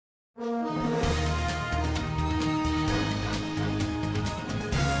Celebrity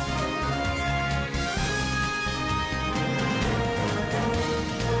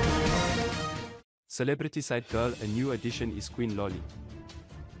side girl, a new addition is Queen Lolly.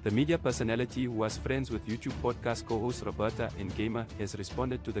 The media personality who was friends with YouTube podcast co-host Roberta and gamer has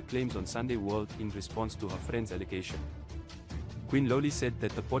responded to the claims on Sunday World in response to her friend's allegation. Queen Lolly said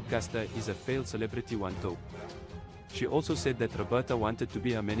that the podcaster is a failed celebrity one-toe. She also said that Roberta wanted to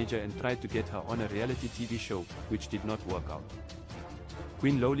be her manager and tried to get her on a reality TV show, which did not work out.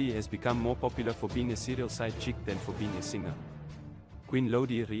 Queen Lolly has become more popular for being a serial side chick than for being a singer. Queen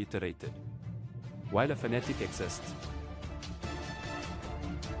Lolly reiterated, "While a fanatic exists,